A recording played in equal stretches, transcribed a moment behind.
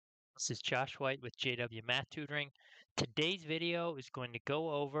This is Josh White with JW Math Tutoring. Today's video is going to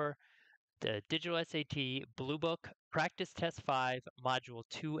go over the Digital SAT Bluebook Practice Test 5 Module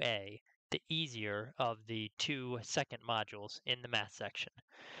 2A, the easier of the two second modules in the math section.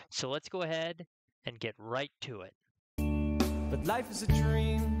 So let's go ahead and get right to it. But life is a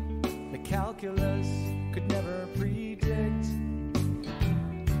dream the calculus could never predict.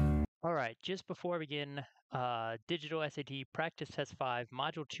 All right, just before we begin, Digital SAT Practice Test 5,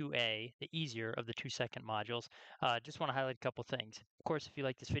 Module 2A, the easier of the two second modules, just want to highlight a couple things. Of course, if you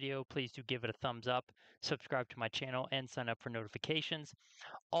like this video, please do give it a thumbs up, subscribe to my channel, and sign up for notifications.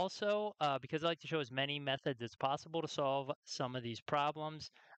 Also, because I like to show as many methods as possible to solve some of these problems,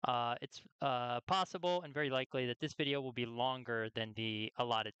 it's possible and very likely that this video will be longer than the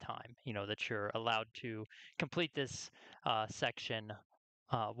allotted time, that you're allowed to complete this section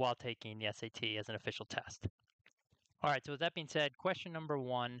while taking the SAT as an official test. All right, so with that being said, question number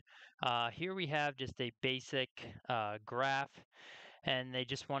one, here we have just a basic graph, and they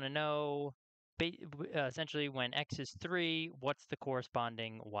just want to know essentially when x is 3, what's the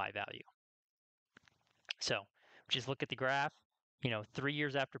corresponding y value? So just look at the graph, 3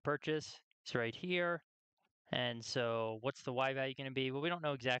 years after purchase, it's right here. And so what's the y value going to be? Well, we don't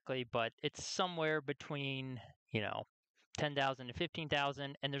know exactly, but it's somewhere between, 10,000 to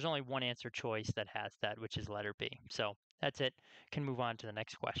 15,000, and there's only one answer choice that has that, which is letter B. So that's it. Can move on to the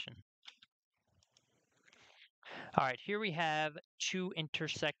next question. All right, here we have two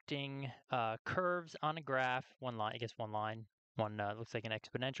intersecting curves on a graph. One line, one looks like an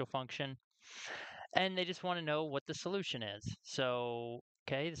exponential function. And they just want to know what the solution is. So,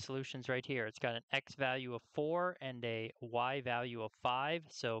 okay, the solution's right here. It's got an x value of 4 and a y value of 5.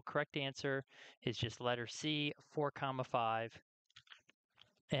 So correct answer is just letter C, 4, 5,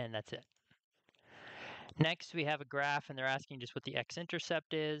 and that's it. Next, we have a graph, and they're asking just what the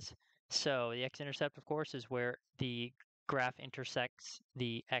x-intercept is. So the x-intercept, of course, is where the graph intersects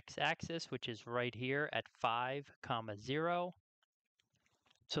the x-axis, which is right here at 5, 0.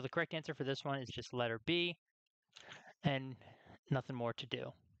 So the correct answer for this one is just letter B, and nothing more to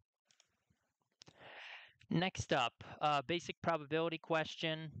do. Next up, basic probability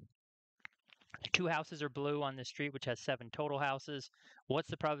question. 2 houses are blue on this street, which has 7 total houses. What's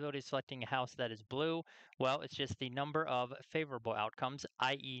the probability of selecting a house that is blue? Well, it's just the number of favorable outcomes,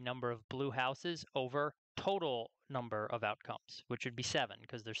 i.e. number of blue houses over total number of outcomes, which would be 7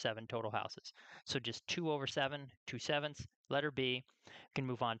 because there's 7 total houses. So just 2 over 7, 2/7, letter B. We can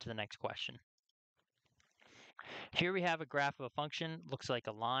move on to the next question. Here we have a graph of a function, looks like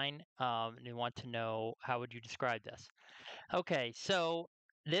a line, and we want to know how would you describe this? Okay, so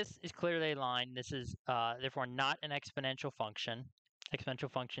this is clearly a line. This is therefore not an exponential function.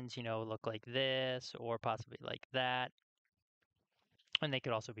 Exponential functions, look like this or possibly like that. And they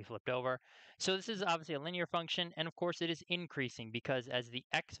could also be flipped over. So this is obviously a linear function, and of course it is increasing because as the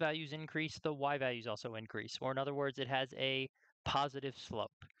x values increase, the y values also increase. Or in other words, it has a positive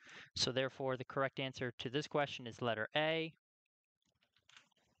slope. So therefore, the correct answer to this question is letter A.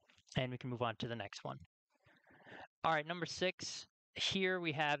 And we can move on to the next one. All right, number 6. Here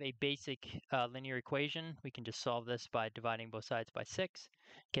we have a basic linear equation. We can just solve this by dividing both sides by 6,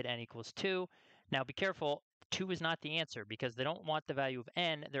 get n equals 2. Now be careful, 2 is not the answer because they don't want the value of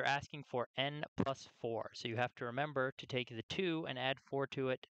n. They're asking for n plus 4. So you have to remember to take the 2 and add 4 to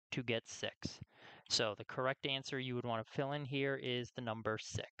it to get 6. So the correct answer you would want to fill in here is the number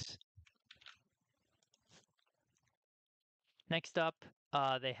 6. Next up,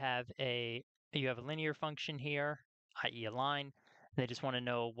 you have a linear function here, i.e. a line. They just want to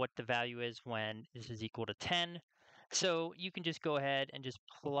know what the value is when this is equal to 10. So you can just go ahead and just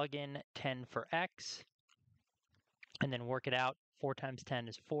plug in 10 for x and then work it out. 4 times 10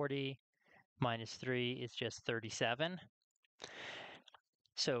 is 40, minus 3 is just 37.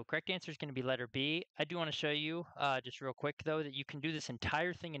 So correct answer is going to be letter B. I do want to show you just real quick, though, that you can do this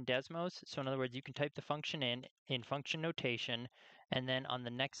entire thing in Desmos. So in other words, you can type the function in function notation, and then on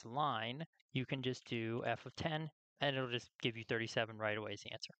the next line, you can just do f of 10, and it'll just give you 37 right away as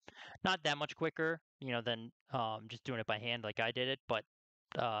the answer. Not that much quicker, than just doing it by hand like I did it, but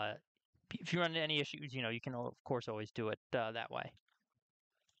if you run into any issues, you can, of course, always do it that way.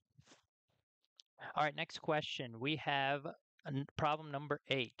 All right, next question. We have problem number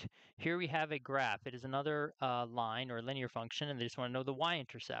 8. Here we have a graph. It is another line or linear function, and they just want to know the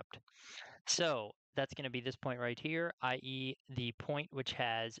y-intercept. So that's going to be this point right here, i.e. the point which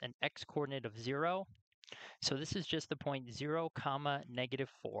has an x-coordinate of 0. So this is just the point 0,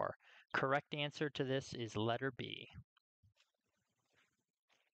 -4. Correct answer to this is letter B.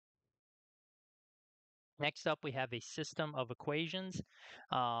 Next up, we have a system of equations,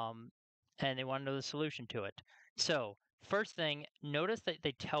 um, and they want to know the solution to it. So first thing, notice that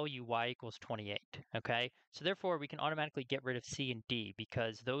they tell you y equals 28, okay? So therefore, we can automatically get rid of C and D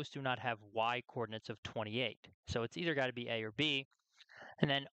because those do not have y coordinates of 28. So it's either got to be A or B. And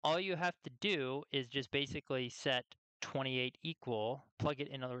then all you have to do is just basically set 28 equal, plug it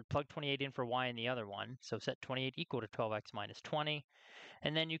in, other words, plug 28 in for y in the other one. So set 28 equal to 12x minus 20.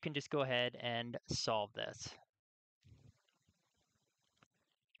 And then you can just go ahead and solve this.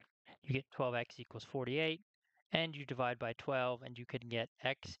 You get 12x equals 48, and you divide by 12, and you can get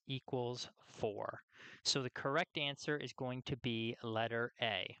x equals 4. So the correct answer is going to be letter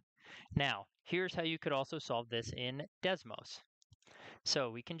A. Now, here's how you could also solve this in Desmos. So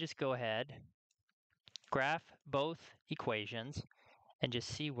we can just go ahead, graph both equations, and just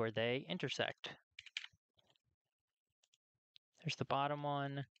see where they intersect. There's the bottom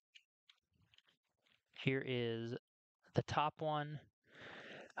one. Here is the top one.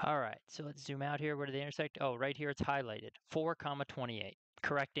 All right, so let's zoom out here. Where do they intersect? Oh, right here it's highlighted, 4 comma 28.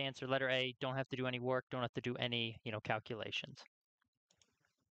 Correct answer, letter A. Don't have to do any work, don't have to do any, calculations.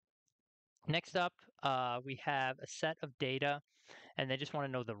 Next up, we have a set of data, and they just want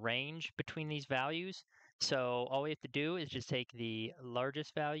to know the range between these values. So all we have to do is just take the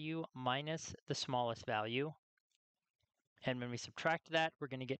largest value minus the smallest value. And when we subtract that, we're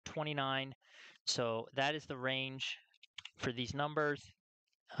going to get 29. So that is the range for these numbers.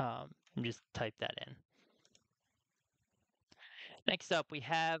 And just type that in. Next up, we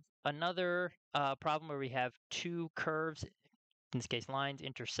have another problem where we have two curves, in this case lines,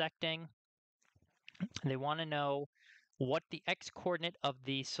 intersecting. They want to know what the x-coordinate of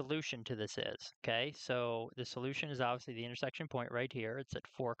the solution to this is. Okay, so the solution is obviously the intersection point right here. It's at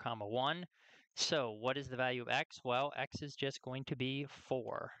 4 comma 1. So what is the value of x? Well, x is just going to be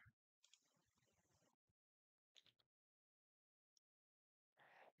 4.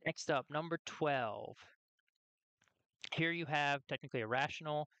 Next up, number 12. Here you have technically a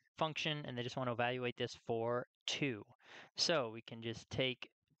rational function, and they just want to evaluate this for 2. So we can just take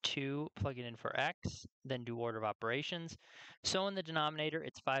 2, plug it in for x, then do order of operations. So in the denominator,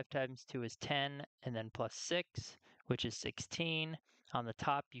 it's 5 times 2 is 10, and then plus 6, which is 16. On the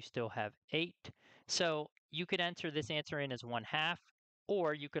top, you still have 8. So you could enter this answer in as 1/2,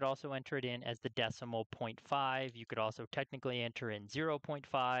 or you could also enter it in as the decimal 0.5. You could also technically enter in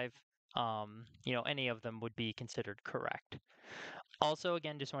 0.5. Any of them would be considered correct. Also,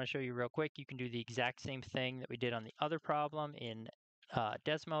 again, just want to show you real quick, you can do the exact same thing that we did on the other problem in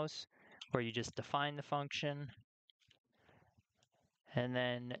Desmos, where you just define the function and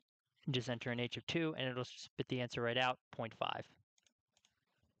then just enter an h of 2, and it'll spit the answer right out, 0.5.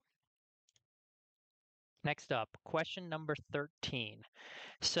 Next up, question number 13.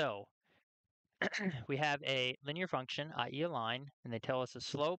 So we have a linear function, i.e. a line, and they tell us a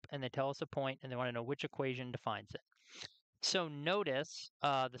slope, and they tell us a point, and they want to know which equation defines it. So notice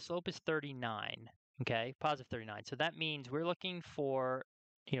the slope is 39, okay, positive 39. So that means we're looking for,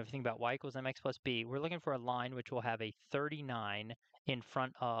 if you think about y equals mx plus b, we're looking for a line which will have a 39 in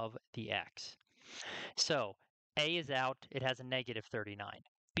front of the x. So a is out, it has a negative 39.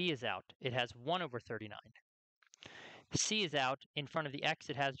 B is out, it has 1 over 39. C is out, in front of the x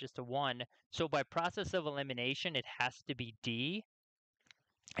it has just a 1. So by process of elimination, it has to be D.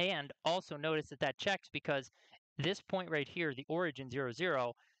 And also notice that that checks because this point right here, the origin 0,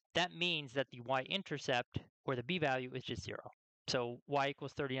 0, that means that the y-intercept, or the b value, is just 0. So y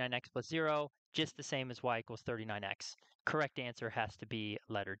equals 39x plus 0, just the same as y equals 39x. Correct answer has to be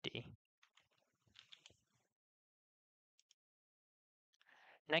letter D.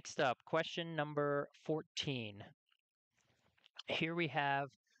 Next up, question number 14. Here we have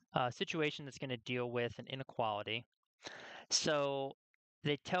a situation that's going to deal with an inequality. So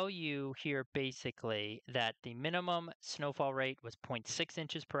they tell you here basically that the minimum snowfall rate was 0.6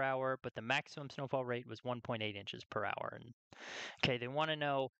 inches per hour, but the maximum snowfall rate was 1.8 inches per hour. And okay, they want to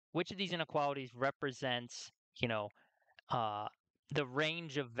know which of these inequalities represents, the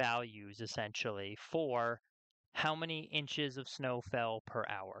range of values essentially for how many inches of snow fell per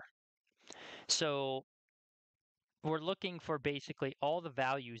hour. So we're looking for basically all the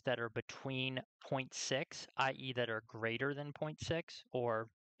values that are between 0.6, i.e. that are greater than 0.6, or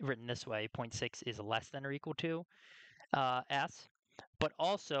written this way, 0.6 is less than or equal to S, but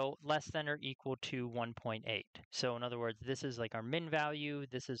also less than or equal to 1.8. So in other words, this is like our min value,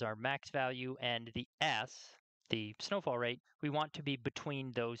 this is our max value, and the S, the snowfall rate, we want to be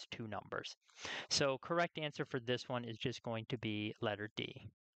between those two numbers. So correct answer for this one is just going to be letter D.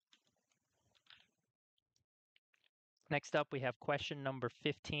 Next up, we have question number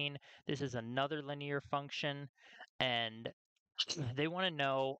 15. This is another linear function, and they want to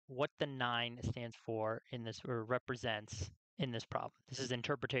know what the 9 stands for in this or represents in this problem. This is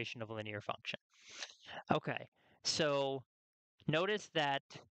interpretation of a linear function. Okay, so notice that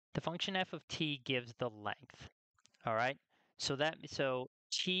the function f of t gives the length. All right. So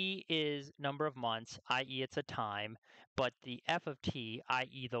t is number of months, i.e. it's a time, but the f of t,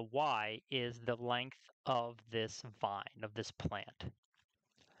 i.e. the y, is the length of this vine, of this plant.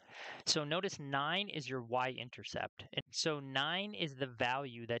 So notice 9 is your y-intercept. And so 9 is the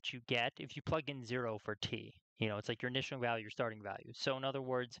value that you get if you plug in 0 for t. You know, it's like your initial value, your starting value. So in other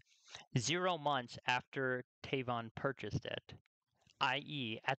words, 0 months after Tavon purchased it,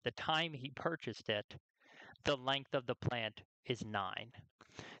 i.e. at the time he purchased it, the length of the plant is 9.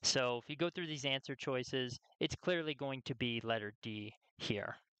 So if you go through these answer choices, it's clearly going to be letter D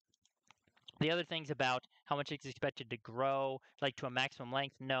here. The other things about how much it's expected to grow, like to a maximum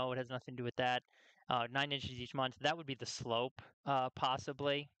length, no, it has nothing to do with that. 9 inches each month, that would be the slope,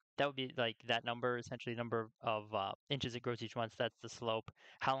 possibly. That would be like that number, essentially the number of inches it grows each month. That's the slope.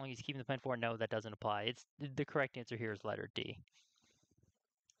 How long he's keeping the plant for? No, that doesn't apply. It's the correct answer here is letter D.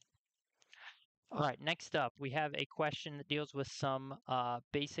 All right, next up, we have a question that deals with some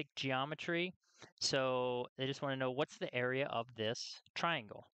basic geometry. So they just want to know what's the area of this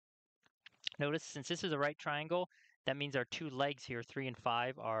triangle. Notice since this is a right triangle, that means our two legs here, 3 and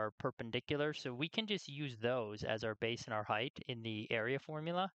 5, are perpendicular. So we can just use those as our base and our height in the area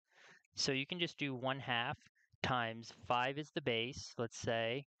formula. So you can just do 1/2 times 5 is the base, let's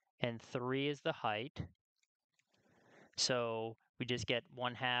say, and 3 is the height. So we just get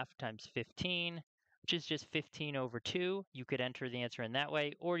 1/2 times 15, which is just 15 over 2. You could enter the answer in that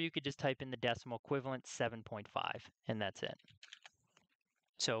way, or you could just type in the decimal equivalent, 7.5, and that's it.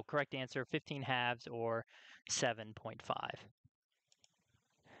 So correct answer, 15 halves or 7.5.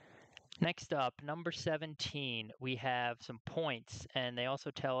 Next up, number 17, we have some points, and they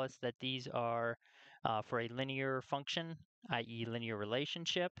also tell us that these are for a linear function, i.e. linear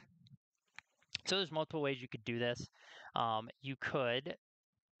relationship. So there's multiple ways you could do this. You could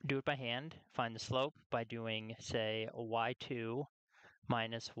do it by hand, find the slope by doing, say, y2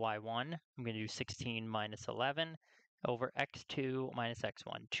 minus y1. I'm going to do 16 minus 11 over x2 minus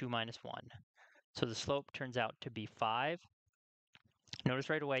x1, 2 minus 1. So the slope turns out to be 5.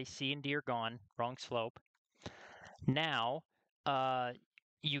 Notice right away, c and d are gone, wrong slope. Now,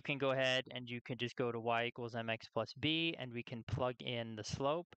 you can go ahead and you can just go to y equals mx plus b, and we can plug in the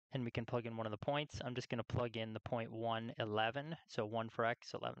slope, and we can plug in one of the points. I'm just going to plug in the point 1, 11. So 1 for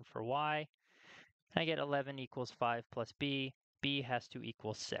x, 11 for y. And I get 11 equals 5 plus b. B has to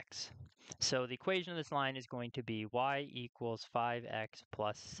equal 6. So the equation of this line is going to be y equals 5x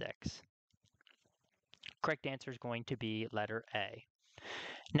plus 6. Correct answer is going to be letter A.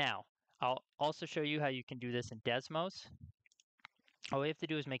 Now, I'll also show you how you can do this in Desmos. All we have to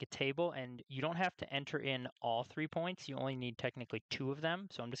do is make a table, and you don't have to enter in all 3 points. You only need technically 2 of them.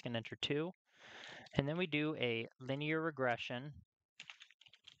 So I'm just going to enter 2. And then we do a linear regression.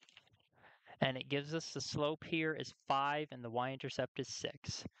 And it gives us the slope here is 5 and the y-intercept is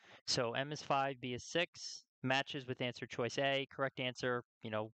 6. So m is 5, b is 6, matches with answer choice A. Correct answer,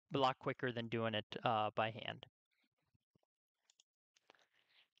 a lot quicker than doing it by hand.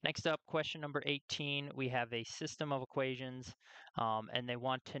 Next up, question number 18, we have a system of equations, and they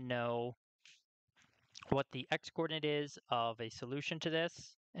want to know what the x-coordinate is of a solution to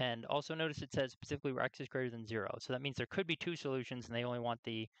this. And also notice it says specifically where x is greater than 0. So that means there could be 2 solutions, and they only want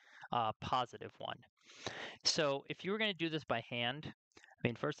the positive one. So if you were going to do this by hand, I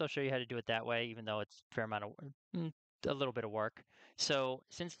mean, first I'll show you how to do it that way, even though it's a fair amount of a little bit of work. So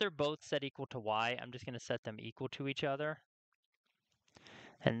since they're both set equal to y, I'm just going to set them equal to each other.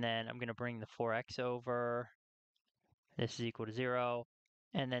 And then I'm going to bring the 4x over. This is equal to 0.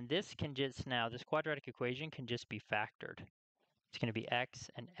 And then this can just now, this quadratic equation can just be factored. It's going to be x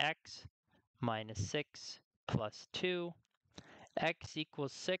and x minus 6 plus 2. X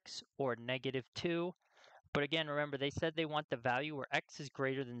equals 6 or negative 2. But again, remember, they said they want the value where x is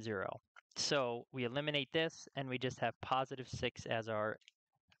greater than 0. So we eliminate this, and we just have positive 6 as our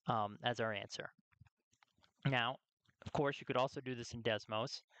answer. Now, of course, you could also do this in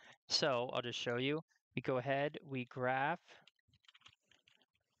Desmos. So I'll just show you. We go ahead, we graph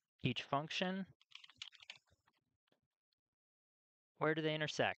each function. Where do they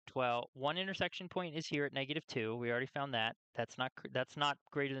intersect? Well, one intersection point is here at negative 2. We already found that. That's not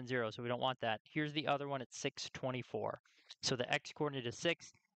greater than 0, so we don't want that. Here's the other one at 624. So the x-coordinate is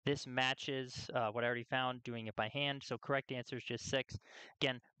 6. This matches what I already found doing it by hand. So correct answer is just 6.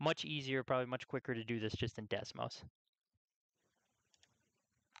 Again, much easier, probably much quicker to do this just in Desmos.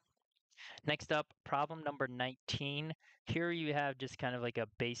 Next up, problem number 19. Here you have just kind of like a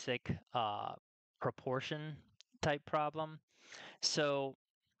basic proportion type problem. So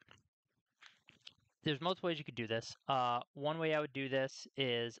there's multiple ways you could do this. One way I would do this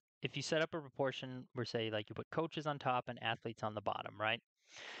is if you set up a proportion where say like you put coaches on top and athletes on the bottom, right?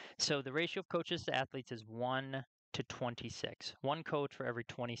 So the ratio of coaches to athletes is 1 to 26. One coach for every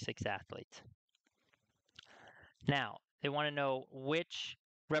 26 athletes. Now, they want to know which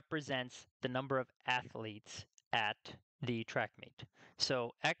represents the number of athletes at the track meet.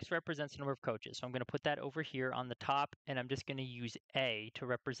 So X represents the number of coaches. So I'm going to put that over here on the top, and I'm just going to use A to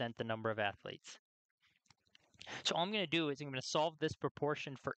represent the number of athletes. So all I'm going to do is I'm going to solve this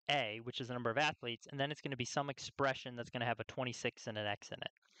proportion for A, which is the number of athletes, and then it's going to be some expression that's going to have a 26 and an X in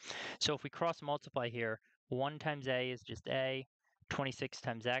it. So if we cross multiply here, 1 times A is just A, 26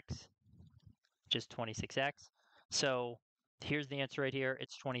 times X, just 26X. So here's the answer right here.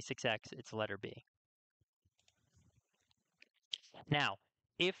 It's 26X. It's letter B. Now,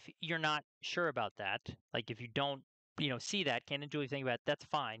 if you're not sure about that, like if you don't, see that, can't do anything about it, that's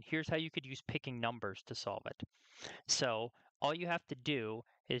fine. Here's how you could use picking numbers to solve it. So all you have to do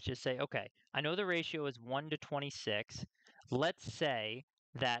is just say, okay, I know the ratio is 1 to 26. Let's say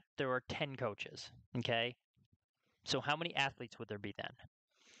that there are 10 coaches, okay? So how many athletes would there be then?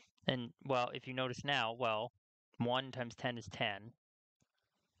 And well, if you notice now, well, 1 times 10 is 10.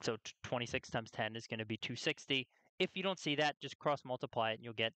 So 26 times 10 is going to be 260. If you don't see that, just cross multiply it and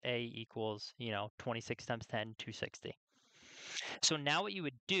you'll get A equals, 26 times 10, 260. So now what you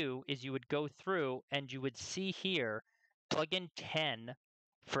would do is you would go through and you would see here, plug in 10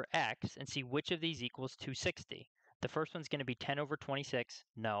 for X and see which of these equals 260. The first one's going to be 10 over 26.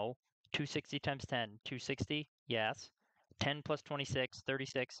 No. 260 times 10, 260. Yes. 10 plus 26,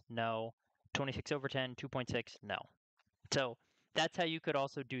 36. No. 26 over 10, 2.6. No. So that's how you could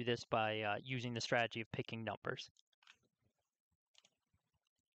also do this by using the strategy of picking numbers.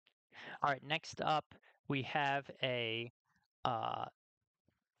 All right, next up we have a uh,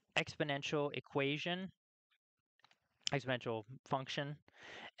 exponential equation, exponential function.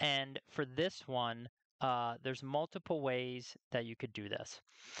 And for this one, there's multiple ways that you could do this.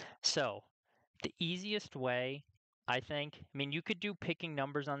 So the easiest way, I think, I mean, you could do picking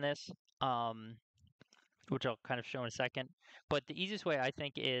numbers on this, which I'll kind of show in a second. But the easiest way, I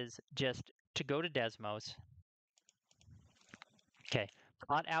think, is just to go to Desmos. Okay,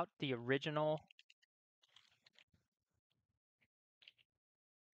 plot out the original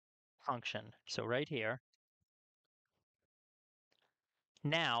function. So right here.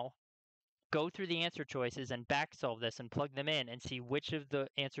 Now, go through the answer choices and back solve this and plug them in and see which of the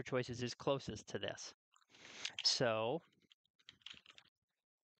answer choices is closest to this. So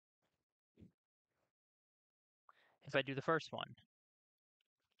if I do the first one,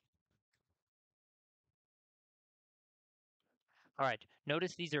 all right,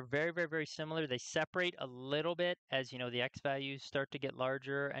 notice these are very, very, very similar. They separate a little bit as, the X values start to get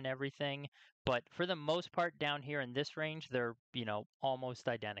larger and everything. But for the most part down here in this range, they're, almost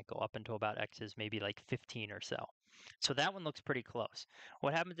identical up until about X is maybe like 15 or so. So that one looks pretty close.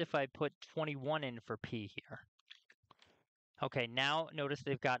 What happens if I put 21 in for P here? Okay, now notice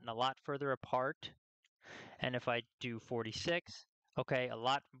they've gotten a lot further apart. And if I do 46, okay, a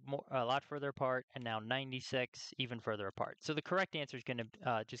lot further apart, and now 96, even further apart. So the correct answer is going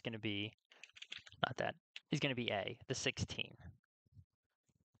to just going to be not that is going to be A, the 16.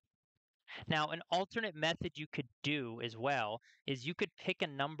 Now, an alternate method you could do as well is you could pick a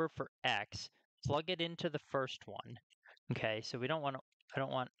number for X, plug it into the first one. Okay, so I don't want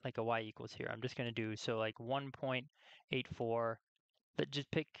like a Y equals here. I'm just going to do so like 1.84. But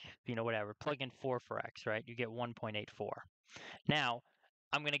just pick, whatever, plug in 4 for X, right? You get 1.84. Now,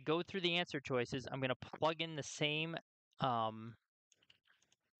 I'm going to go through the answer choices. I'm going to plug in the same number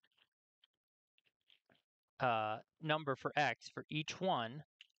for X for each one.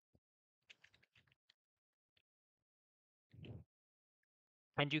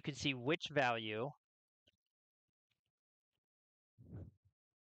 And you can see which value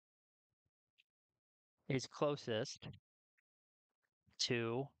is closest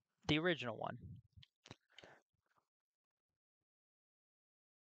to the original one.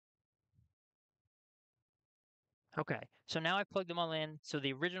 Okay, so now I plugged them all in. So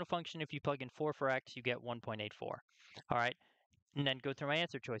the original function, if you plug in 4 for X, you get 1.84. All right, and then go through my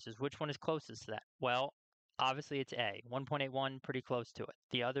answer choices. Which one is closest to that? Well, obviously it's A, 1.81, pretty close to it.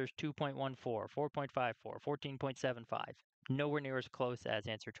 The other is 2.14, 4.54, 14.75. Nowhere near as close as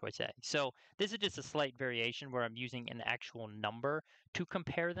answer choice A. So this is just a slight variation where I'm using an actual number to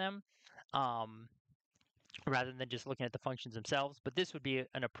compare them. rather than just looking at the functions themselves, but this would be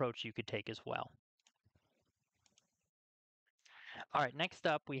an approach you could take as well. All right, next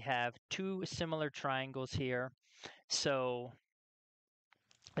up we have two similar triangles here. So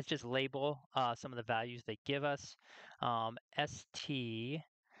let's just label some of the values they give us. ST,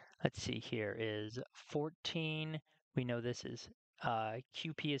 let's see here, is 14. We know this is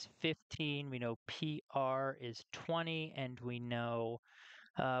QP is 15. We know PR is 20. And we know,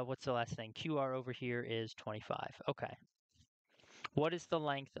 what's the last thing? QR over here is 25. Okay. What is the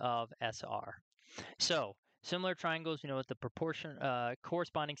length of SR? So similar triangles, we know that the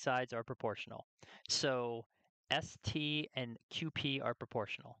corresponding sides are proportional. So ST and QP are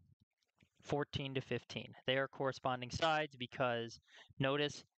proportional, 14 to 15. They are corresponding sides because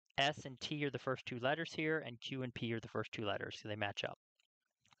notice S and T are the first two letters here, and Q and P are the first two letters, so they match up.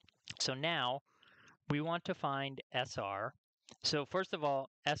 So now we want to find SR. So first of all,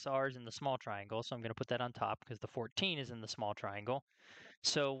 SR is in the small triangle, so I'm going to put that on top because the 14 is in the small triangle.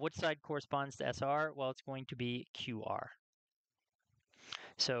 So which side corresponds to SR? Well, it's going to be QR.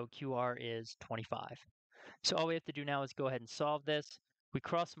 So QR is 25. So all we have to do now is go ahead and solve this. We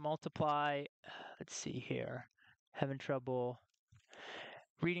cross multiply. Let's see here. Having trouble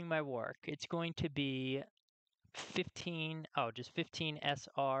reading my work. It's going to be 15. Oh, just 15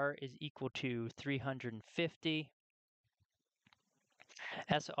 SR is equal to 350.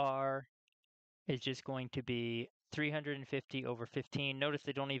 SR is just going to be 350 over 15. Notice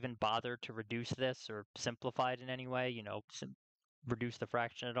they don't even bother to reduce this or simplify it in any way, reduce the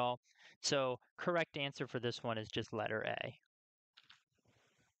fraction at all. So correct answer for this one is just letter A.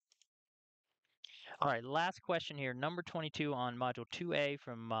 All right, last question here, number 22 on Module 2A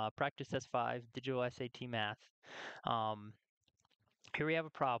from Practice Test 5, Digital SAT Math. Here we have a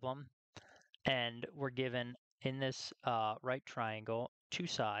problem, and we're given in this right triangle two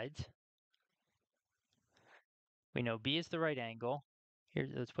sides. We know B is the right angle. Here,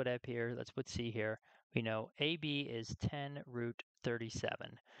 let's put up here. Let's put C here. We know AB is 10 root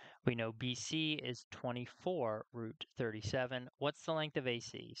 37. We know BC is 24 root 37. What's the length of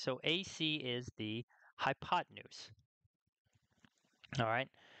AC? So AC is the hypotenuse. All right.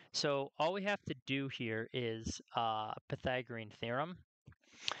 So all we have to do here is Pythagorean theorem.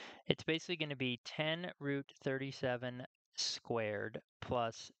 It's basically going to be 10 root 37 squared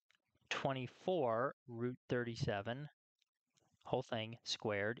plus 24 root 37 whole thing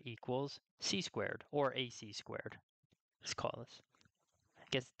squared equals C squared or AC squared. Let's call this. I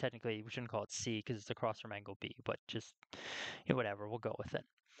guess technically we shouldn't call it C because it's across from angle B, but just whatever, we'll go with it.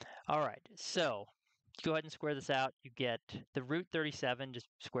 All right, so go ahead and square this out. You get the root 37 just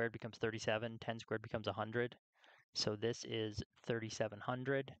squared becomes 37, 10 squared becomes 100. So this is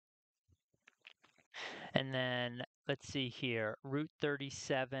 3700. And then let's see here, root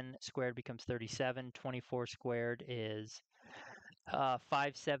 37 squared becomes 37, 24 squared is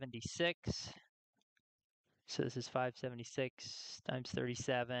 576. So this is 576 times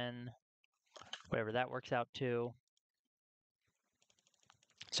 37, whatever that works out to.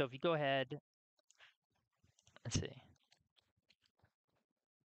 So if you go ahead, let's see,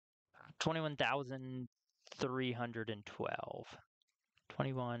 21,312.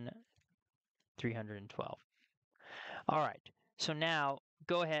 21,312. All right, so now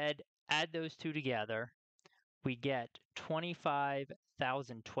go ahead, add those two together. We get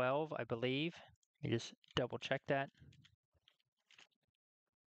 25,012, I believe. Let me just double check that.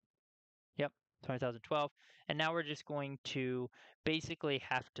 Yep, 20,012. And now we're just going to basically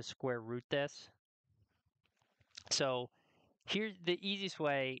have to square root this. So here's the easiest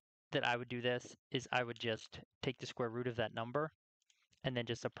way that I would do this is I would just take the square root of that number and then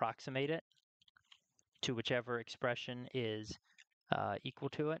just approximate it to whichever expression is equal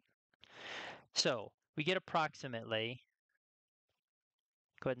to it. So we get approximately,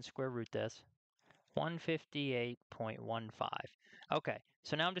 go ahead and square root this, 158.15. Okay,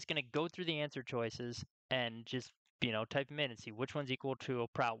 so now I'm just going to go through the answer choices and just, type them in and see which one's equal to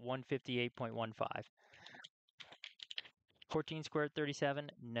about 158.15. 14 squared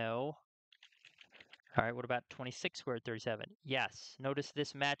 37? No. All right, what about 26 squared 37? Yes. Notice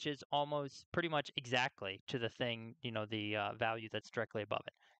this matches almost pretty much exactly to the thing, the value that's directly above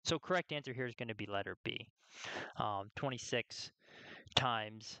it. So correct answer here is going to be letter B, 26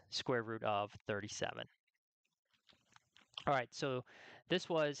 times square root of 37. All right, so this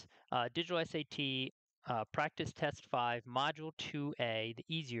was Digital SAT Practice Test 5, Module 2A, the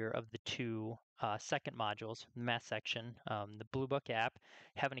easier of the two second modules, the math section, the Bluebook app.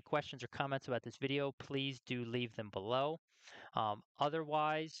 Have any questions or comments about this video, please do leave them below.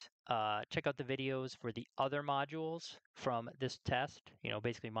 Otherwise, check out the videos for the other modules from this test,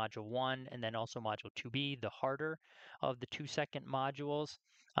 basically module 1 and then also module 2B, the harder of the 2-second modules.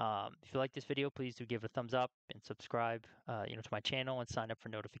 If you like this video, please do give it a thumbs up and subscribe, to my channel and sign up for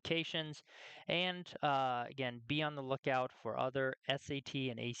notifications. And again, be on the lookout for other SAT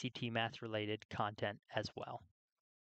and ACT math related content as well.